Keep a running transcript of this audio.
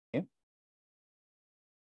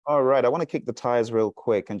All right, I want to kick the tires real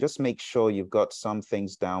quick and just make sure you've got some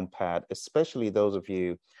things down pat, especially those of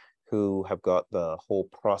you who have got the whole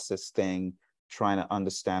process thing, trying to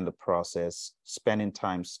understand the process, spending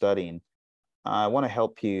time studying. I want to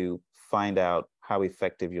help you find out how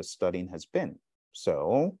effective your studying has been.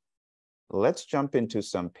 So let's jump into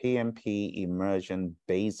some PMP immersion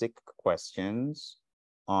basic questions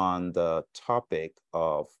on the topic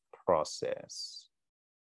of process.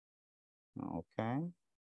 Okay.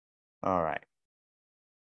 All right.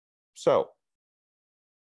 So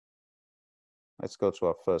let's go to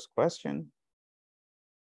our first question.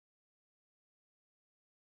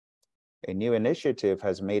 A new initiative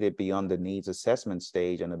has made it beyond the needs assessment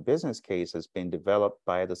stage and a business case has been developed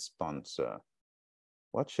by the sponsor.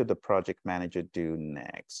 What should the project manager do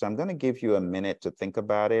next? So I'm going to give you a minute to think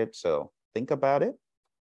about it. So think about it.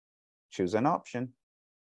 Choose an option.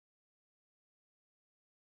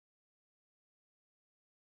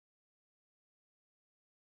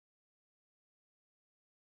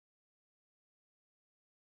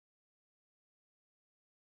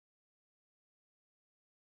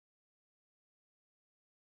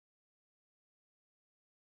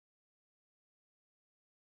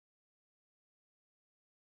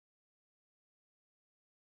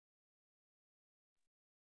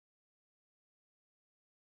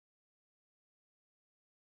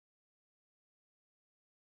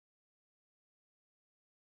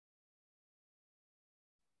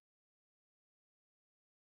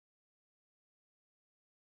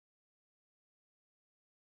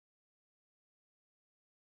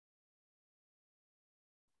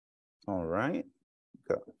 All right.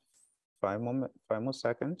 Got 5 more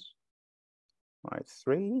seconds. All right,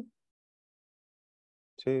 3,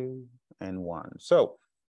 2, and 1. So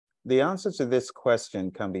the answer to this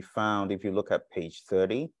question can be found if you look at page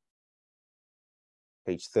 30.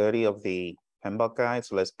 Page 30 of the PMP guide.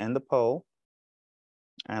 So let's end the poll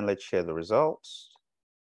and let's share the results.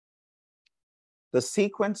 The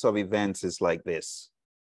sequence of events is like this: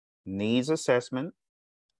 needs assessment,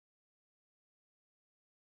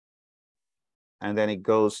 and then it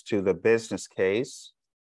goes to the business case,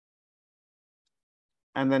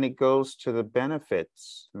 and then it goes to the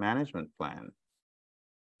benefits management plan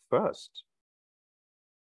first,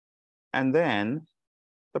 and then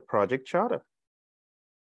the project charter.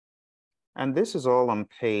 And this is all on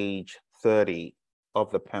page 30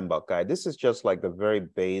 of the PMP guide. This is just like the very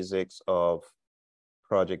basics of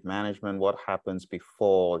project management, what happens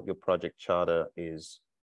before your project charter is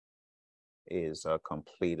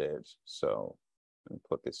completed. So let me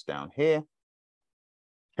put this down here.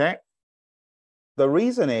 Okay. The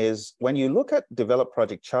reason is when you look at develop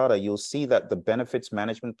project charter, you'll see that the benefits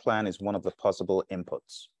management plan is one of the possible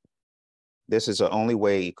inputs. This is the only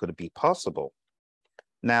way it could be possible.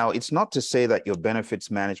 Now, it's not to say that your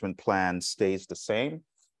benefits management plan stays the same.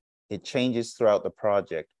 It changes throughout the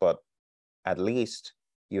project, but at least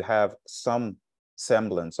you have some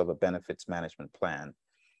semblance of a benefits management plan.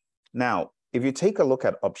 Now, if you take a look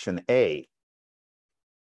at option A,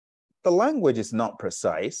 the language is not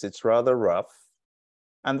precise, it's rather rough.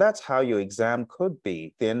 And that's how your exam could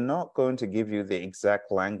be. They're not going to give you the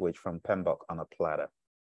exact language from PMP on a platter.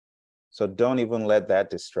 So don't even let that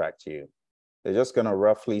distract you. They're just going to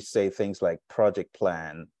roughly say things like project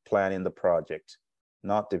plan, plan in the project,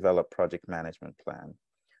 not develop project management plan.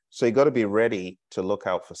 So you got to be ready to look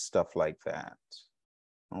out for stuff like that.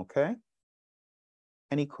 Okay.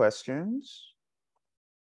 Any questions?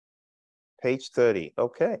 Page 30.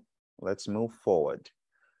 Okay, let's move forward.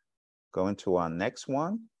 Going to our next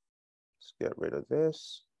one. Let's get rid of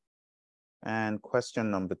this. And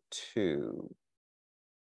question number 2.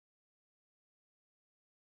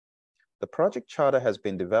 The project charter has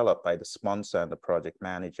been developed by the sponsor and the project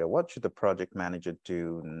manager. What should the project manager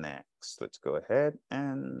do next? Let's go ahead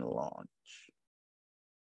and launch.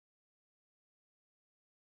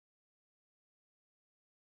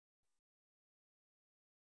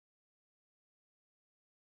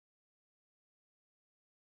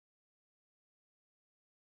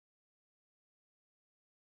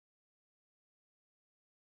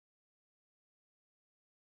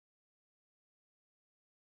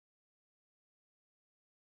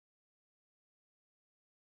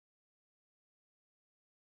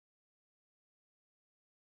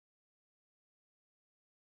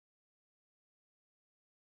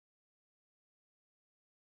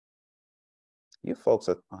 You folks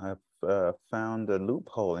have found a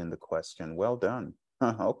loophole in the question. Well done.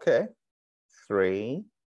 Okay. 3,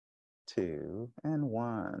 2, and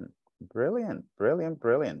 1. Brilliant, brilliant,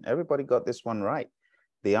 brilliant. Everybody got this one right.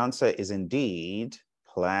 The answer is indeed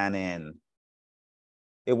planning.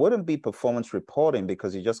 It wouldn't be performance reporting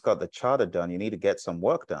because you just got the charter done. You need to get some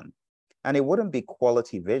work done. And it wouldn't be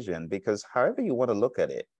quality vision because however you want to look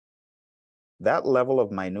at it, that level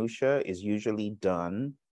of minutia is usually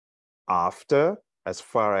done after, as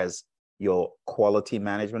far as your quality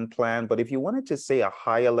management plan. But if you wanted to say a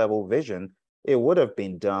higher level vision, it would have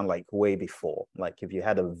been done like way before. Like if you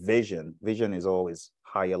had a vision is always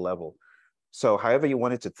higher level. So however you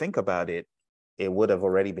wanted to think about it, it would have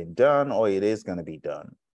already been done or it is going to be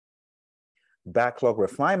done. Backlog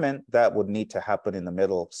refinement, that would need to happen in the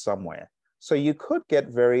middle somewhere. So you could get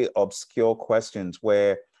very obscure questions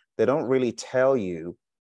where they don't really tell you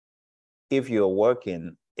if you're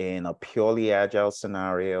working in a purely agile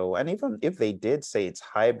scenario. And even if they did say it's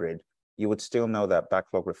hybrid, you would still know that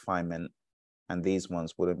backlog refinement and these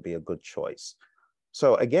ones wouldn't be a good choice.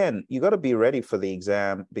 So again, you got to be ready for the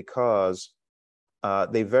exam because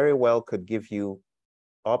they very well could give you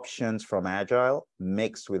options from agile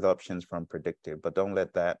mixed with options from predictive, but don't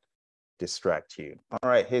let that distract you. All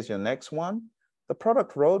right, here's your next one. The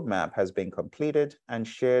product roadmap has been completed and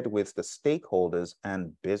shared with the stakeholders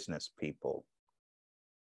and business people.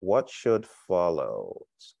 What should follow?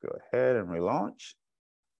 Let's go ahead and relaunch.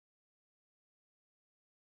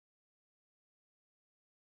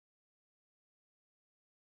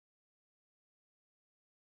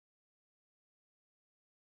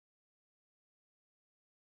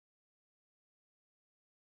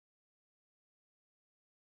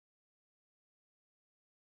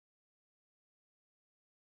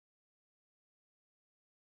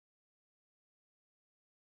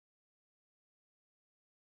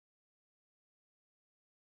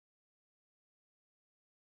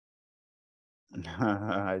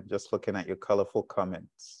 Just looking at your colorful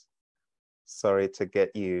comments. Sorry to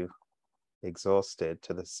get you exhausted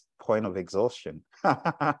to this point of exhaustion.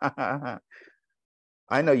 I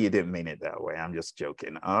know you didn't mean it that way. I'm just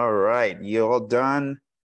joking. All right, you're all done.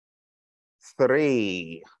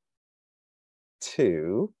 3,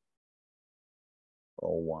 2,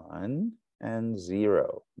 1, and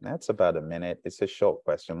 0. That's about a minute. It's a short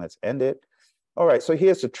question. Let's end it. All right, so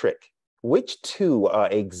here's the trick. Which two are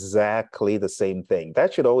exactly the same thing?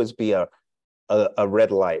 That should always be a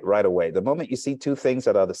red light right away. The moment you see two things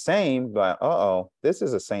that are the same, like, uh-oh, this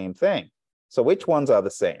is the same thing. So which ones are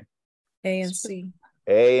the same? A and C.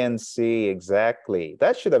 A and C, exactly.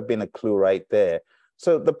 That should have been a clue right there.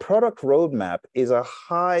 So the product roadmap is a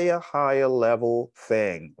higher level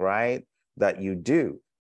thing, right? That you do.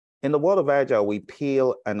 In the world of Agile, we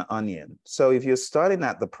peel an onion. So if you're starting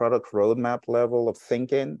at the product roadmap level of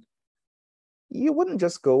thinking, you wouldn't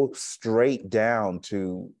just go straight down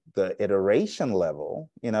to the iteration level.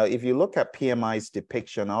 You know, if you look at PMI's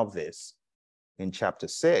depiction of this in chapter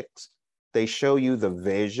 6, they show you the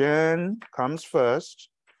vision comes first.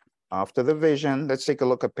 After the vision, let's take a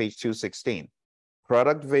look at page 216.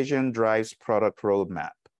 Product vision drives product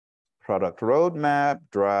roadmap. Product roadmap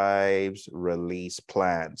drives release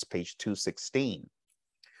plans, page 216.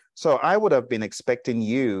 So I would have been expecting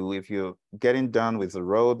you, if you're getting done with the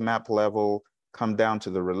roadmap level, come down to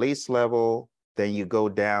the release level, then you go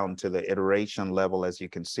down to the iteration level, as you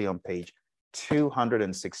can see on page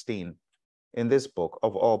 216 in this book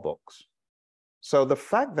of all books. So the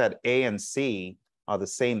fact that A and C are the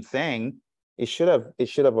same thing, it should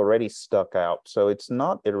have already stuck out. So it's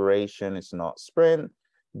not iteration, it's not sprint.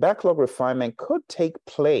 Backlog refinement could take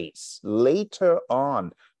place later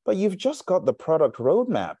on, but you've just got the product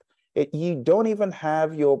roadmap. You don't even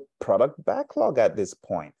have your product backlog at this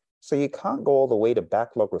point. So you can't go all the way to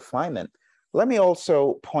backlog refinement. Let me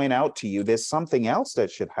also point out to you, there's something else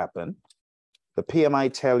that should happen. The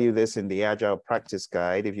PMI tell you this in the Agile Practice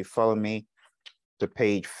Guide. If you follow me to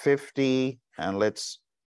page 50, and let's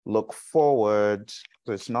look forward.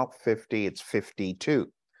 So it's not 50, it's 52.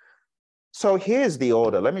 So here's the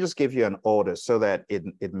order. Let me just give you an order so that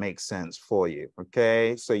it makes sense for you,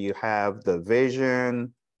 okay? So you have the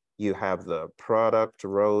vision, you have the product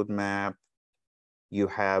roadmap, you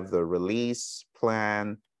have the release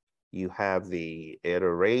plan, you have the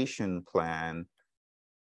iteration plan,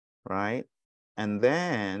 right? And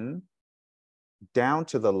then down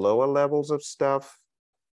to the lower levels of stuff,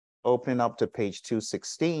 open up to page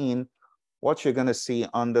 216, what you're going to see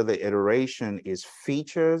under the iteration is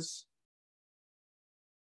features,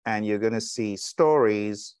 and you're going to see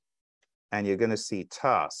stories, and you're going to see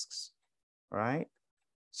tasks, right?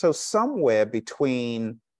 So somewhere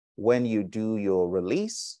between when you do your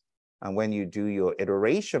release and when you do your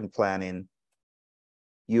iteration planning,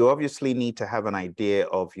 you obviously need to have an idea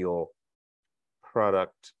of your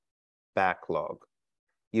product backlog.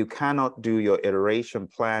 You cannot do your iteration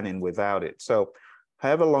planning without it. So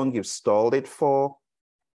however long you've stalled it for,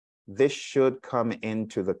 this should come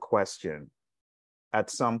into the question at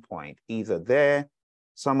some point, either there.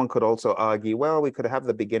 Someone could also argue, well, we could have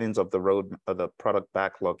the beginnings of the road, of the product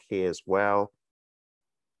backlog here as well.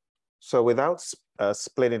 So without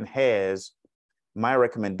splitting hairs, my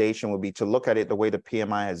recommendation would be to look at it the way the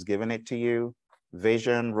PMI has given it to you: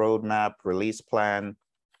 vision, roadmap, release plan.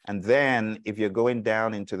 And then if you're going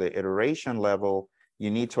down into the iteration level, you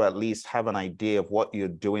need to at least have an idea of what you're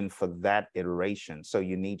doing for that iteration. So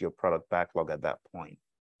you need your product backlog at that point.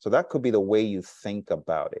 So that could be the way you think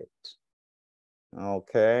about it.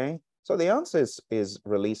 Okay, so the answer is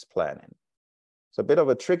release planning. It's a bit of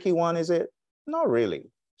a tricky one, is it? Not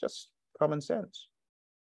really, just common sense.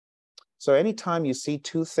 So anytime you see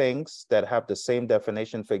two things that have the same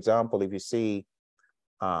definition, for example, if you see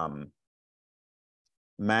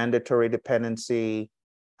mandatory dependency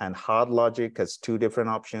and hard logic as two different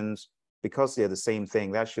options, because they're the same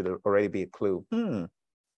thing, that should already be a clue.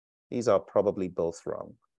 These are probably both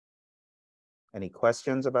wrong. Any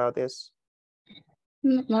questions about this?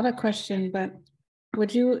 Not a question, but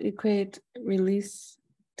would you equate release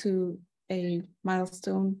to a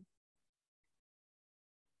milestone?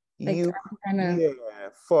 Like, Yeah,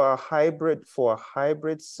 for a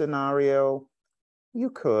hybrid scenario, you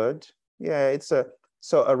could. Yeah,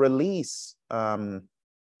 so a release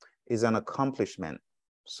is an accomplishment.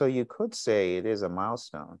 So you could say it is a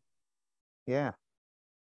milestone. Yeah.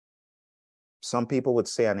 Some people would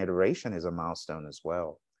say an iteration is a milestone as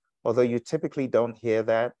well. Although you typically don't hear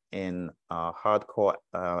that in hardcore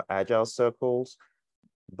agile circles,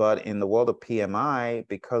 but in the world of PMI,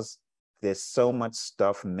 because there's so much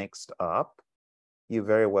stuff mixed up, you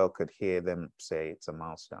very well could hear them say it's a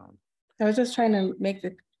milestone. I was just trying to make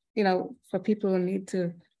the, for people who need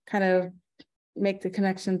to kind of make the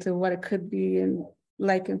connection to what it could be and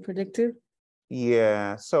like and predictive.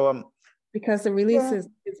 Yeah, so because the release is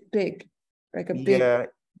big, like a big. Yeah,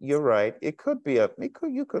 you're right. It could be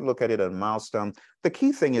you could look at it as a milestone. The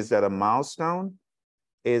key thing is that a milestone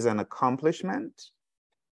is an accomplishment,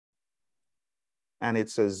 and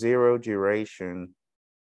it's a zero duration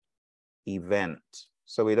event.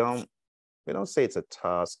 So we don't say it's a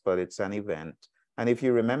task, but it's an event. And if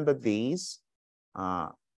you remember these,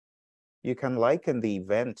 you can liken the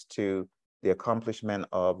event to the accomplishment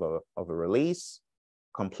of a release,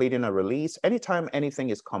 completing a release. Anytime anything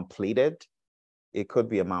is completed, it could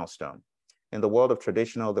be a milestone. In the world of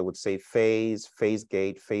traditional, they would say phase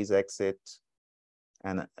gate, phase exit.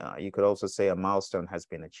 And you could also say a milestone has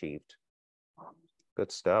been achieved.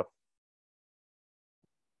 Good stuff.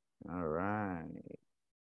 All right.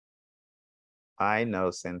 I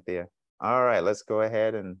know, Cynthia. All right, let's go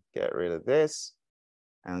ahead and get rid of this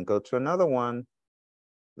and go to another one.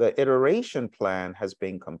 The iteration plan has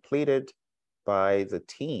been completed by the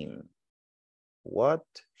team. What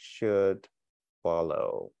should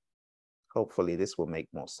follow? Hopefully this will make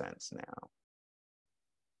more sense now.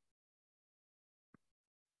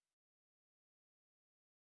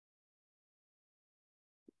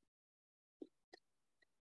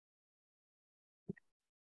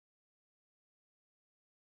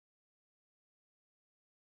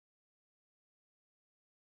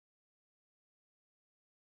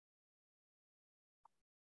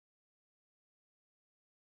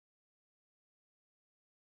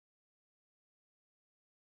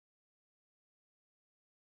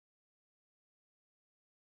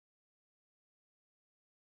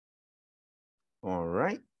 All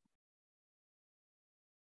right.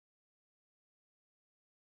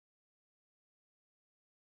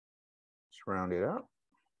 Let's round it up.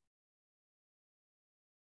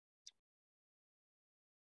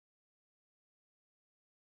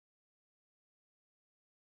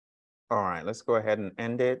 All right, let's go ahead and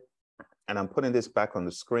end it. And I'm putting this back on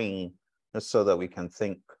the screen just so that we can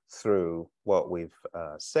think through what we've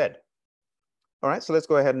said. All right, so let's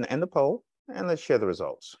go ahead and end the poll and let's share the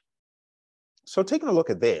results. So taking a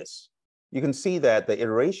look at this, you can see that the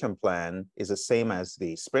iteration plan is the same as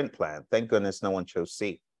the sprint plan. Thank goodness no one chose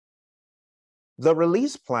C. The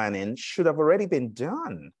release planning should have already been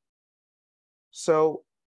done. So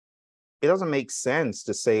it doesn't make sense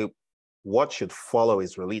to say what should follow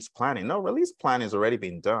is release planning. No, release planning has already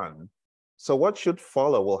been done. So what should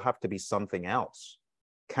follow will have to be something else.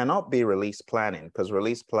 Cannot be release planning, because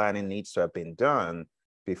release planning needs to have been done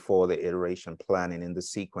before the iteration planning in the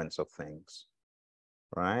sequence of things,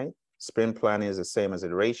 right? Sprint planning is the same as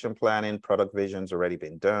iteration planning. Product vision's already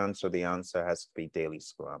been done. So the answer has to be daily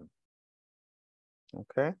Scrum.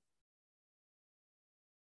 Okay.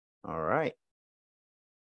 All right.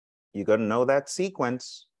 You got to know that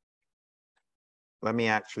sequence. Let me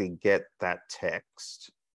actually get that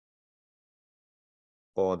text.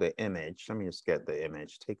 or the image. Let me just get the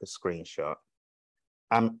image, take a screenshot.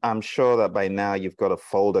 I'm sure that by now you've got a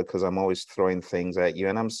folder because I'm always throwing things at you,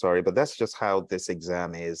 and I'm sorry, but that's just how this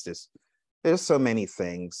exam is. There's so many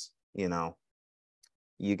things, you know.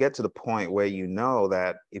 You get to the point where you know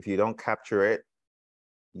that if you don't capture it,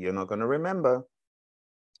 you're not going to remember.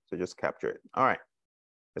 So just capture it. All right,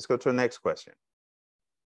 let's go to the next question.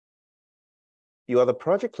 You are the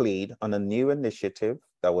project lead on a new initiative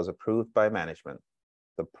that was approved by management.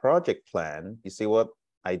 The project plan, you see what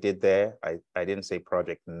I did there? I didn't say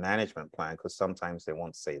project management plan because sometimes they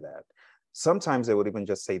won't say that. Sometimes they would even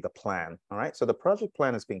just say the plan. All right, so the project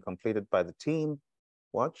plan has been completed by the team.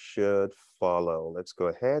 What should follow? Let's go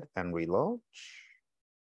ahead and relaunch.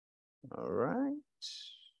 All right.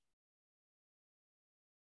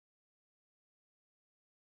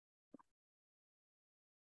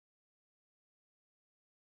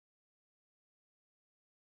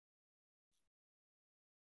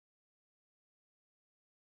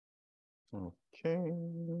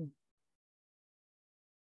 Okay.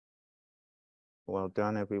 Well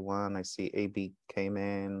done, everyone. I see AB came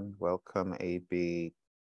in. Welcome, AB.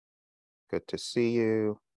 Good to see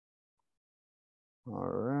you. All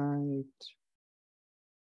right.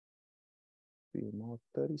 Few more,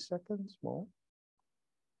 30 seconds more.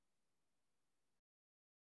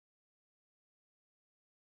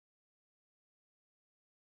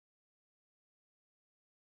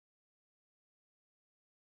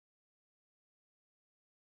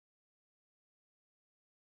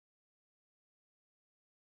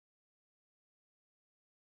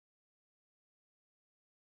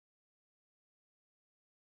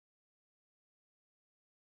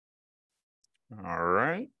 All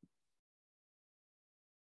right.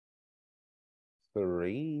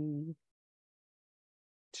 3,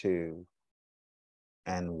 2,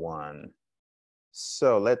 and 1.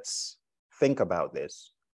 So let's think about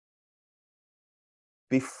this.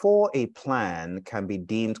 Before a plan can be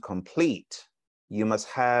deemed complete, you must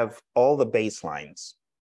have all the baselines,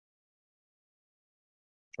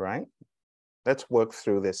 right? Let's work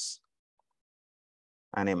through this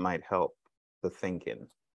and it might help the thinking.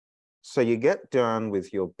 So you get done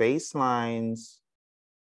with your baselines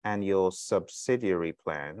and your subsidiary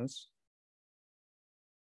plans,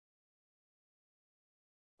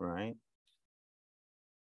 right?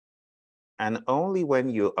 And only when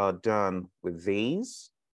you are done with these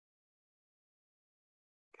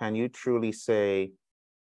can you truly say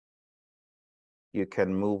you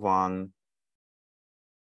can move on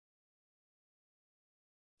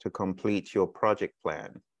to complete your project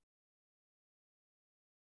plan.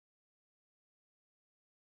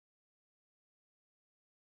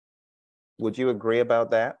 Would you agree about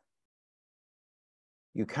that?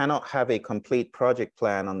 You cannot have a complete project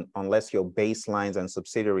plan unless your baselines and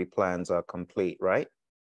subsidiary plans are complete, right?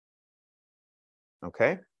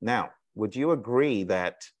 Okay, now, would you agree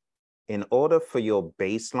that in order for your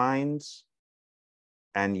baselines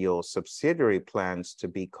and your subsidiary plans to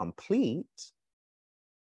be complete,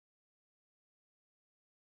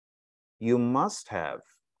 you must have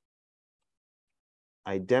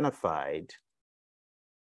identified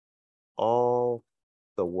all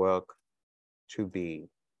the work to be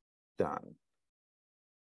done?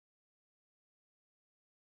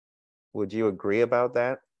 Would you agree about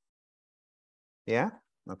that? Yeah?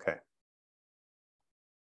 Okay.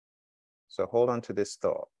 So hold on to this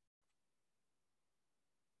thought.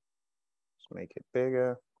 Let's make it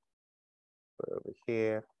bigger. Put it over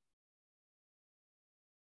here.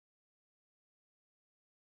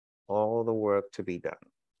 All the work to be done.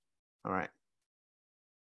 All right.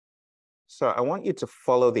 So I want you to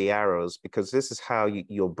follow the arrows because this is how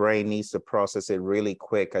your brain needs to process it really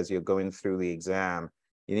quick as you're going through the exam.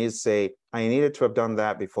 You need to say, I needed to have done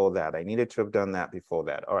that before that. I needed to have done that before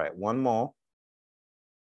that. All right, one more.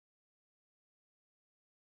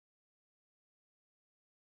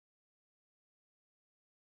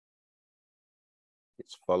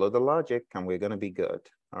 Just follow the logic and we're going to be good.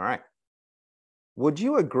 All right. Would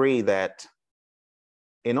you agree that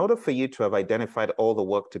in order for you to have identified all the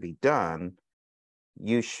work to be done,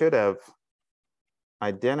 you should have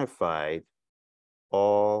identified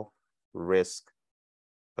all risk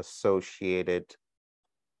associated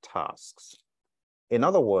tasks? In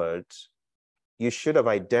other words, you should have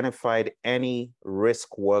identified any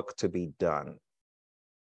risk work to be done.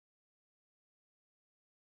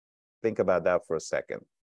 Think about that for a second.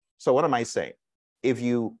 So what am I saying? If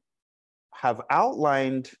you have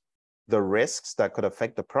outlined the risks that could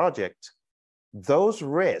affect the project, those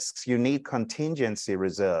risks, you need contingency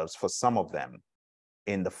reserves for some of them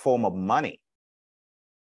in the form of money.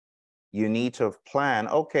 you need to plan,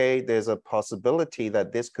 okay, there's a possibility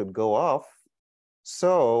that this could go off.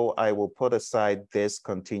 So I will put aside this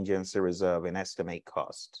contingency reserve and estimate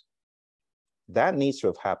cost. That needs to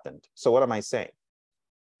have happened. So what am I saying?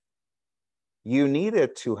 You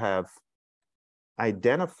needed to have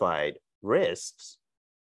identified risks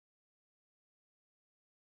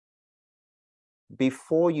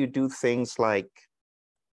before you do things like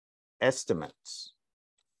estimates.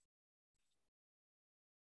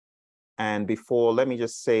 And before, let me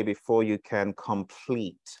just say, before you can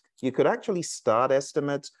complete, you could actually start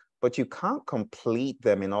estimates, but you can't complete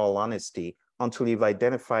them in all honesty until you've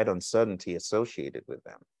identified uncertainty associated with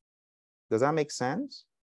them. Does that make sense?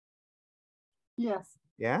 Yes.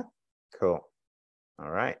 Yeah? Cool.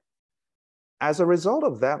 All right. As a result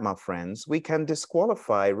of that, my friends, we can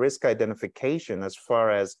disqualify risk identification as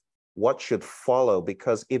far as what should follow,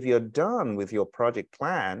 because if you're done with your project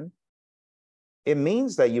plan, it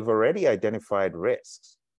means that you've already identified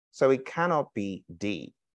risks. So it cannot be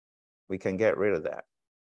D. We can get rid of that.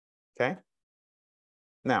 Okay?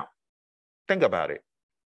 Now, think about it.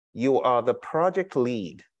 You are the project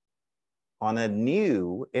lead on a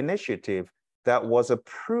new initiative that was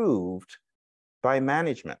approved by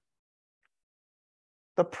management.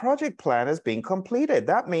 The project plan has been completed.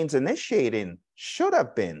 That means initiating should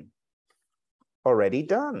have been already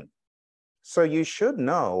done. So you should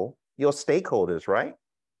know your stakeholders, right?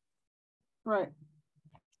 Right.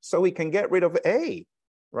 So we can get rid of A,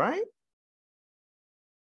 right?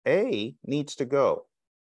 A needs to go.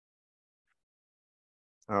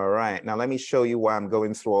 All right, now let me show you why I'm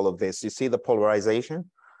going through all of this. You see the polarization?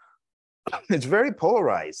 It's very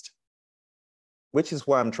polarized, which is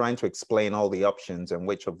why I'm trying to explain all the options and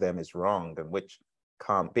which of them is wrong and which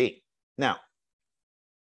can't be. Now,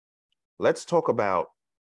 let's talk about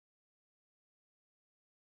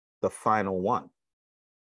the final one.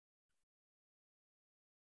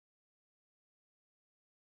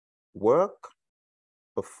 Work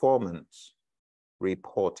performance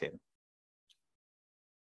reporting.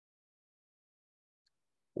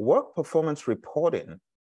 Work performance reporting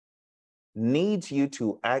needs you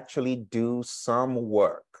to actually do some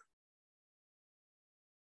work.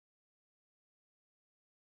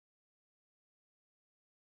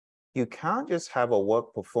 You can't just have a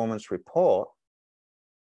work performance report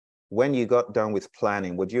when you got done with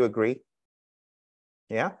planning. Would you agree?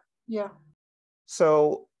 Yeah? Yeah.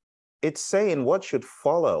 So it's saying what should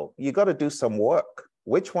follow. You got to do some work.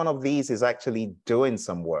 Which one of these is actually doing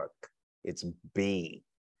some work? It's B.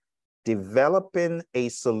 Developing a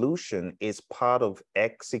solution is part of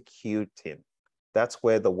executing. That's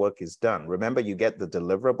where the work is done. Remember, you get the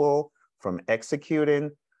deliverable from executing.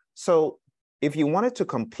 So if you wanted to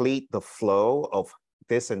complete the flow of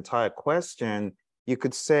this entire question, you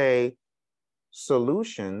could say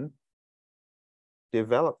solution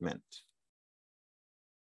development.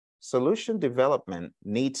 Solution development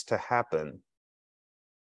needs to happen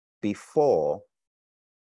before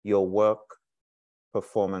your work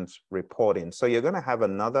performance reporting. So you're going to have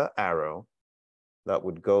another arrow that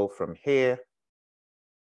would go from here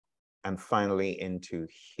and finally into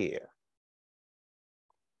here.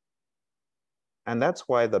 And that's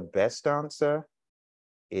why the best answer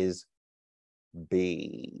is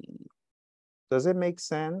B. Does it make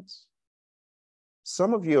sense?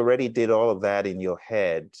 Some of you already did all of that in your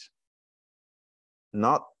head,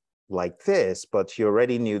 not like this, but you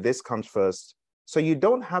already knew this comes first. So you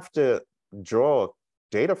don't have to draw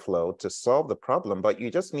data flow to solve the problem, but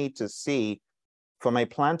you just need to see, for my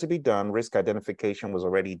plan to be done, risk identification was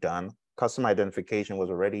already done, customer identification was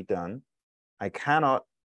already done. I cannot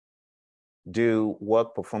do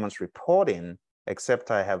work performance reporting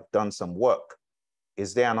except I have done some work.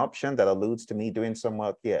 Is there an option that alludes to me doing some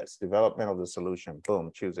work? Yes, development of the solution,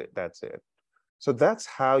 boom, choose it, that's it. So that's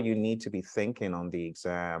how you need to be thinking on the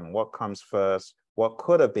exam. What comes first? What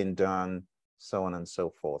could have been done? So on and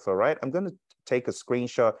so forth. All right, I'm going to take a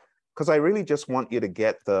screenshot because I really just want you to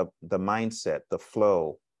get the mindset, the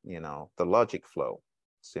flow, you know, the logic flow.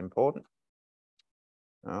 It's important.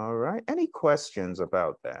 All right, any questions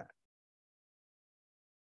about that?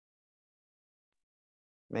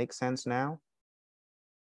 Make sense now?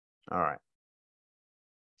 All right,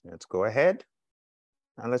 let's go ahead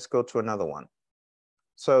and let's go to another one.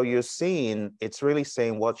 So you're seeing, it's really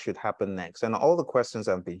saying what should happen next. And all the questions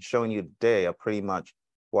I've been showing you today are pretty much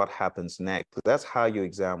what happens next. That's how your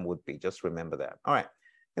exam would be. Just remember that. All right.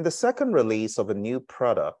 In the second release of a new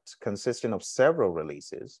product consisting of several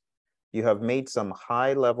releases, you have made some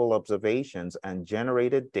high-level observations and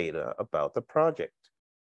generated data about the project.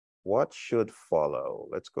 What should follow?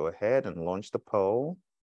 Let's go ahead and launch the poll.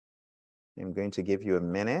 I'm going to give you a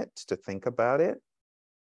minute to think about it.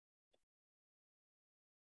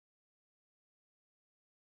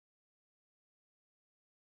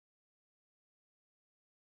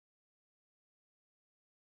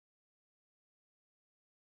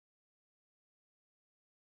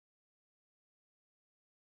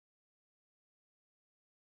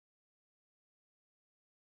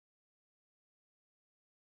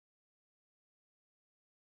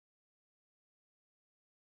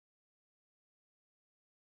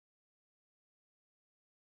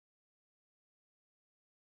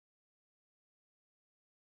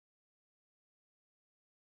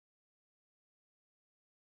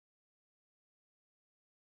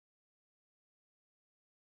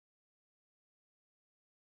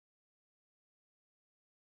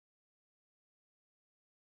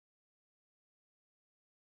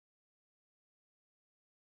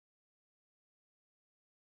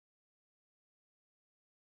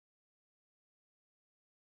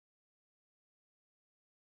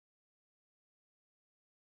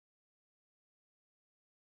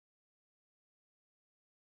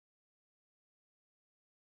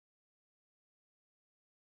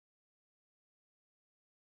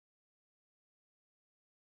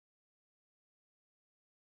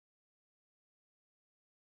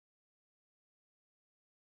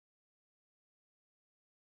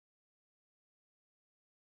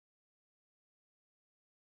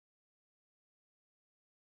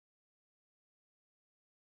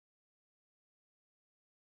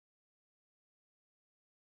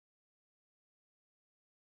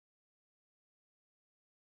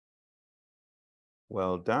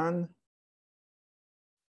 Well done.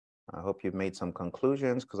 I hope you've made some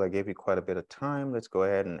conclusions because I gave you quite a bit of time. Let's go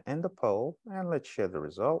ahead and end the poll and let's share the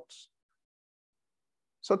results.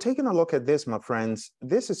 So taking a look at this, my friends,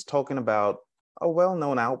 this is talking about a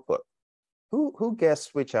well-known output. Who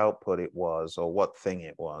guessed which output it was or what thing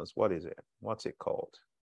it was? What is it? What's it called?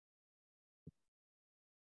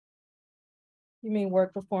 You mean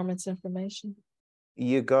work performance information?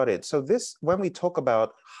 You got it. So this, when we talk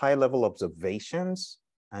about high-level observations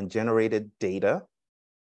and generated data,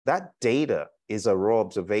 that data is a raw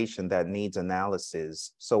observation that needs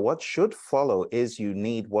analysis. So what should follow is you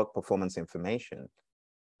need work performance information.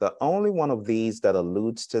 The only one of these that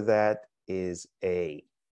alludes to that is A.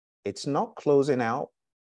 It's not closing out,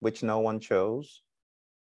 which no one chose.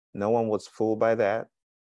 No one was fooled by that.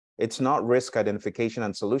 It's not risk identification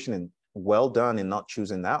and solution, and well done in not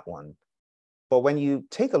choosing that one. But when you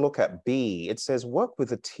take a look at B, it says work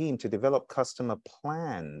with a team to develop customer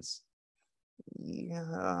plans.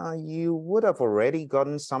 Yeah, you would have already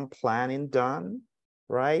gotten some planning done,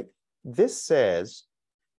 right? This says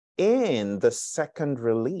in the second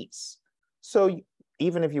release. So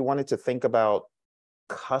even if you wanted to think about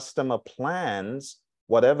customer plans,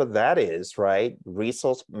 whatever that is, right?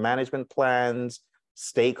 Resource management plans,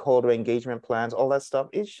 stakeholder engagement plans, all that stuff,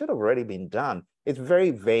 it should have already been done. It's very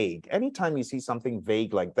vague. Anytime you see something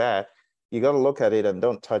vague like that, you got to look at it and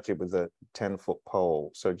don't touch it with a 10-foot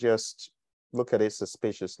pole. So just look at it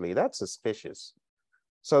suspiciously. That's suspicious.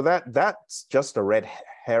 So that's just a red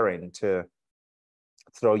herring to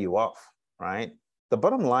throw you off, right? The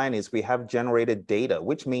bottom line is we have generated data,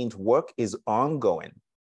 which means work is ongoing.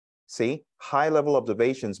 See, high-level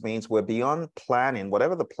observations means we're beyond planning,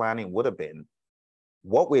 whatever the planning would have been.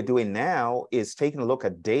 What we're doing now is taking a look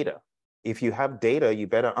at data. If you have data, you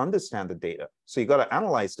better understand the data. So you got to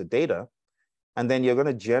analyze the data, and then you're going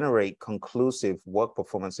to generate conclusive work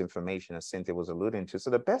performance information, as Cynthia was alluding to.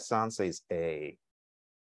 So the best answer is A.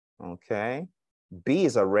 Okay. B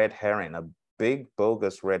is a red herring, a big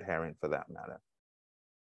bogus red herring for that matter.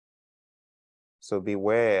 So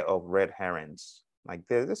beware of red herrings. Like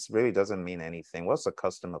this really doesn't mean anything. What's a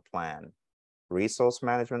customer plan? Resource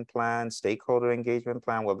management plan, stakeholder engagement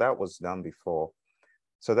plan? Well, that was done before.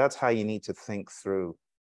 So that's how you need to think through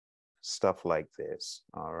stuff like this.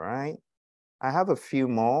 All right. I have a few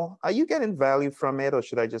more. Are you getting value from it, or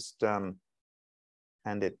should I just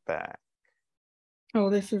hand it back?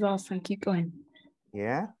 Oh, this is awesome. Keep going.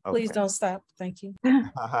 Yeah. Okay. Please don't stop. Thank you.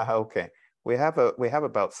 Okay. We have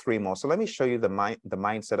about 3 more. So let me show you the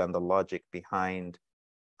mindset and the logic behind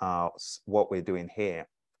what we're doing here.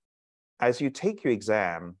 As you take your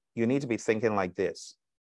exam, you need to be thinking like this.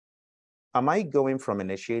 Am I going from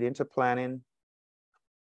initiating to planning?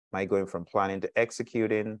 Am I going from planning to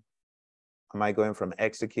executing? Am I going from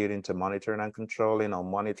executing to monitoring and controlling, or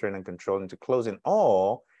monitoring and controlling to closing?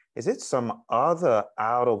 Or is it some other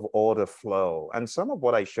out of order flow? And some of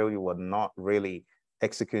what I showed you were not really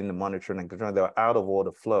executing the monitoring and controlling. They were out of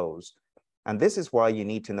order flows. And this is why you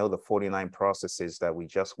need to know the 49 processes that we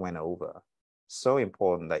just went over. So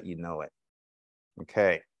important that you know it.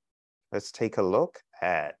 Okay, let's take a look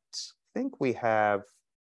at, I think we have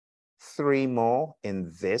 3 more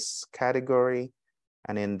in this category.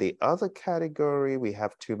 And in the other category, we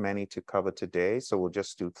have too many to cover today. So we'll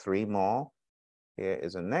just do 3 more. Here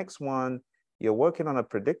is the next one. You're working on a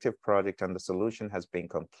predictive project and the solution has been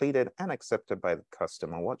completed and accepted by the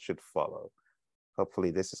customer. What should follow?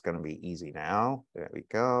 Hopefully this is going to be easy now. There we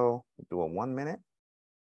go. We'll do a 1 minute.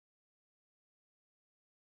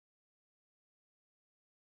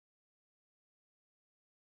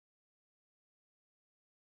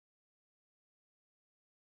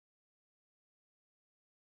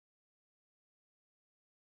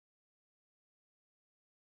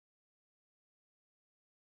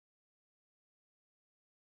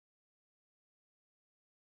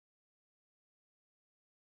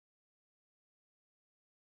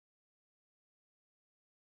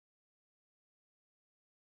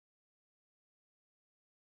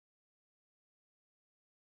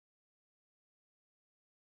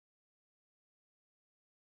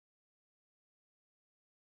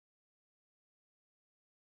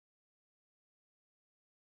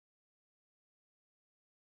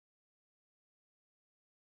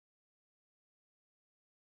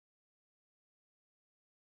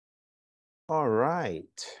 All right.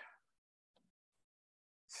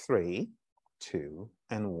 3, 2,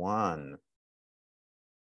 and 1.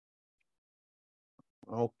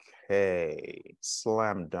 Okay,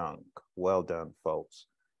 slam dunk. Well done, folks.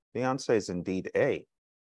 The answer is indeed A.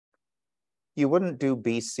 You wouldn't do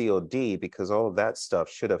B, C, or D because all of that stuff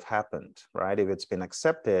should have happened, right? If it's been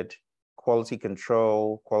accepted, quality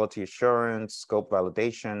control, quality assurance, scope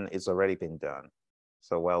validation is already been done.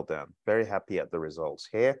 So well done. Very happy at the results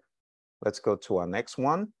here. Let's go to our next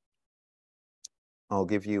one. I'll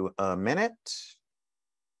give you a minute.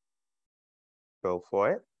 Go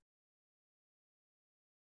for it.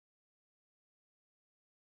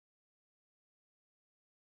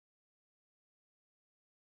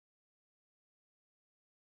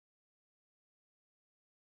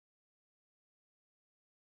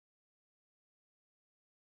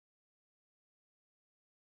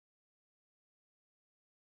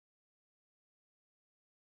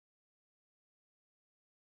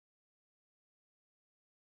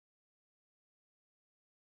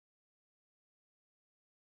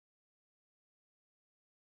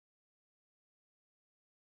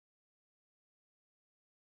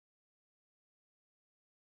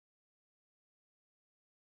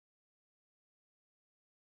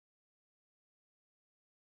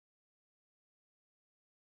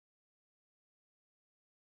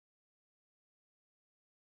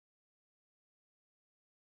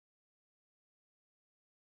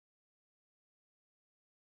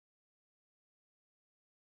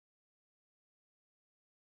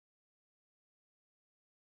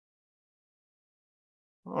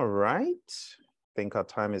 All right, I think our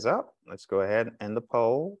time is up. Let's go ahead and end the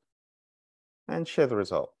poll and share the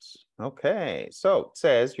results. Okay, so it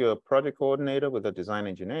says you're a project coordinator with a design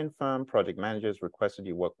engineering firm. Project managers requested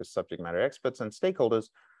you work with subject matter experts and stakeholders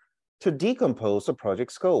to decompose the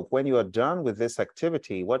project scope. When you are done with this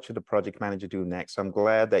activity, what should the project manager do next? I'm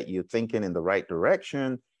glad that you're thinking in the right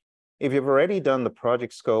direction. If you've already done the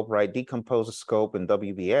project scope, right, decompose the scope in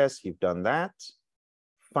WBS, you've done that.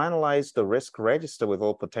 Finalize the risk register with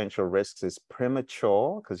all potential risks is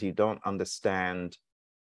premature because you don't understand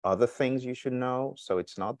other things you should know. So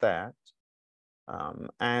it's not that.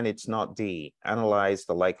 And it's not D, analyze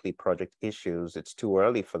the likely project issues. It's too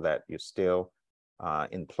early for that. You're still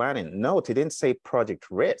in planning. Note, it didn't say project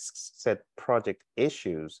risks, it said project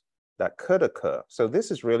issues that could occur. So this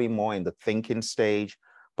is really more in the thinking stage,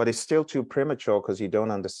 but it's still too premature because you don't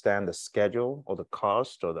understand the schedule or the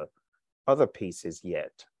cost or the other pieces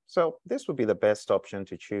yet. So this would be the best option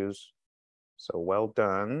to choose. So well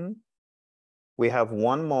done. We have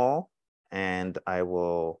one more, and I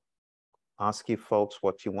will ask you folks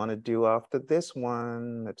what you want to do after this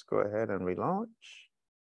one. Let's go ahead and relaunch.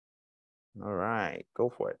 All right, go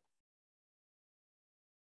for it.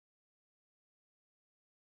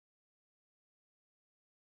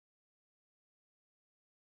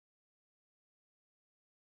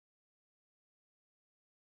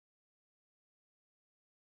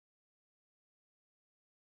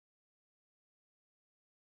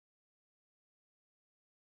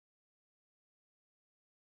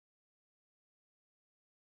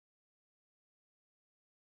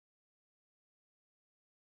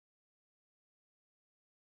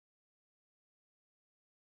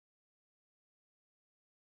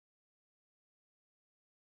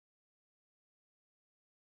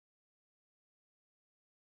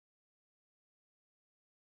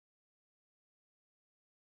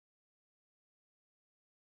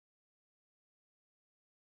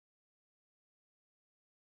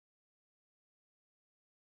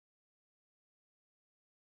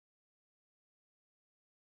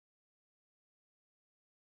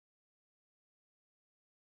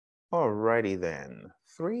 Alrighty then,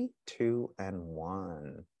 3, 2, and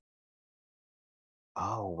 1.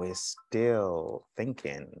 Oh, we're still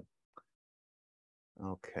thinking.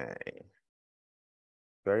 Okay.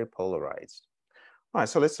 Very polarized. All right,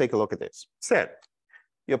 so let's take a look at this. Said,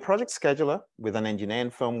 your project scheduler with an engineering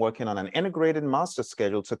firm working on an integrated master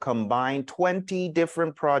schedule to combine 20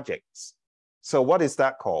 different projects. So what is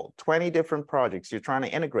that called? 20 different projects. You're trying to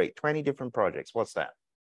integrate 20 different projects. What's that?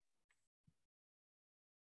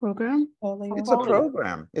 Program? It's a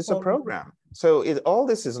program. It's a program. So all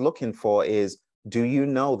this is looking for is, do you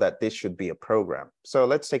know that this should be a program? So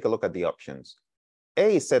let's take a look at the options.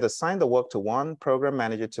 A said assign the work to one program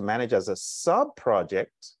manager to manage as a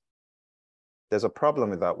sub-project. There's a problem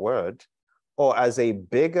with that word. Or as a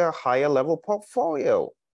bigger, higher level portfolio.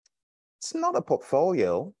 It's not a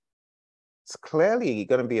portfolio. It's clearly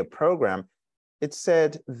going to be a program. It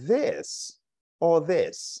said this or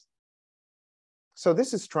this. So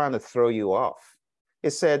this is trying to throw you off.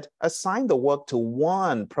 It said, assign the work to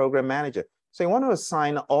one program manager. So you want to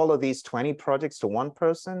assign all of these 20 projects to one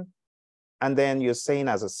person, and then you're saying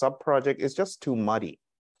as a sub-project, it's just too muddy.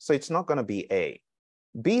 So it's not going to be A.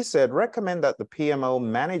 B said, recommend that the PMO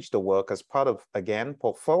manage the work as part of, again,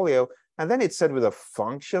 portfolio. And then it said with a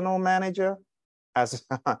functional manager as,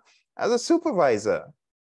 as a supervisor.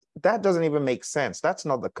 That doesn't even make sense. That's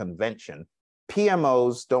not the convention.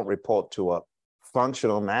 PMOs don't report to a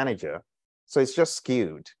functional manager. So it's just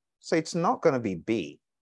skewed. So it's not going to be B.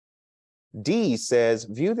 D says,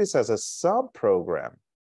 view this as a sub-program.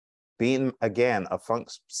 Being, again,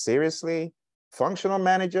 seriously, functional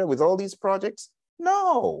manager with all these projects?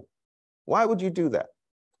 No. Why would you do that?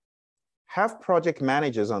 Have project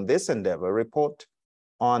managers on this endeavor report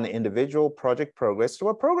on individual project progress to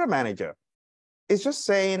a program manager. It's just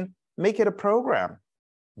saying, make it a program.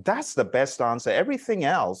 That's the best answer. Everything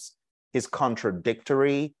else is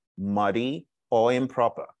contradictory, muddy, or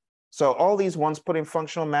improper. So all these ones putting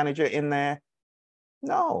functional manager in there,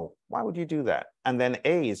 no, why would you do that? And then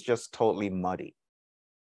A is just totally muddy.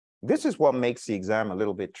 This is what makes the exam a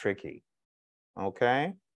little bit tricky,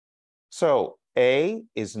 okay? So A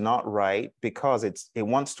is not right because it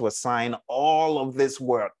wants to assign all of this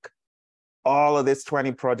work, all of this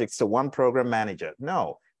 20 projects to one program manager.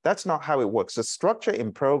 No, that's not how it works. The structure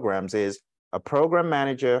in programs is a program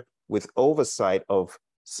manager with oversight of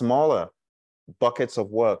smaller buckets of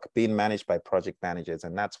work being managed by project managers,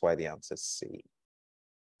 and that's why the answer is C.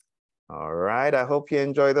 All right, I hope you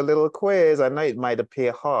enjoy the little quiz. I know it might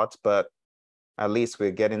appear hot, but at least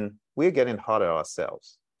we're getting hotter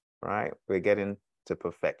ourselves, right? We're getting to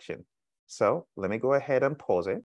perfection. So let me go ahead and pause it.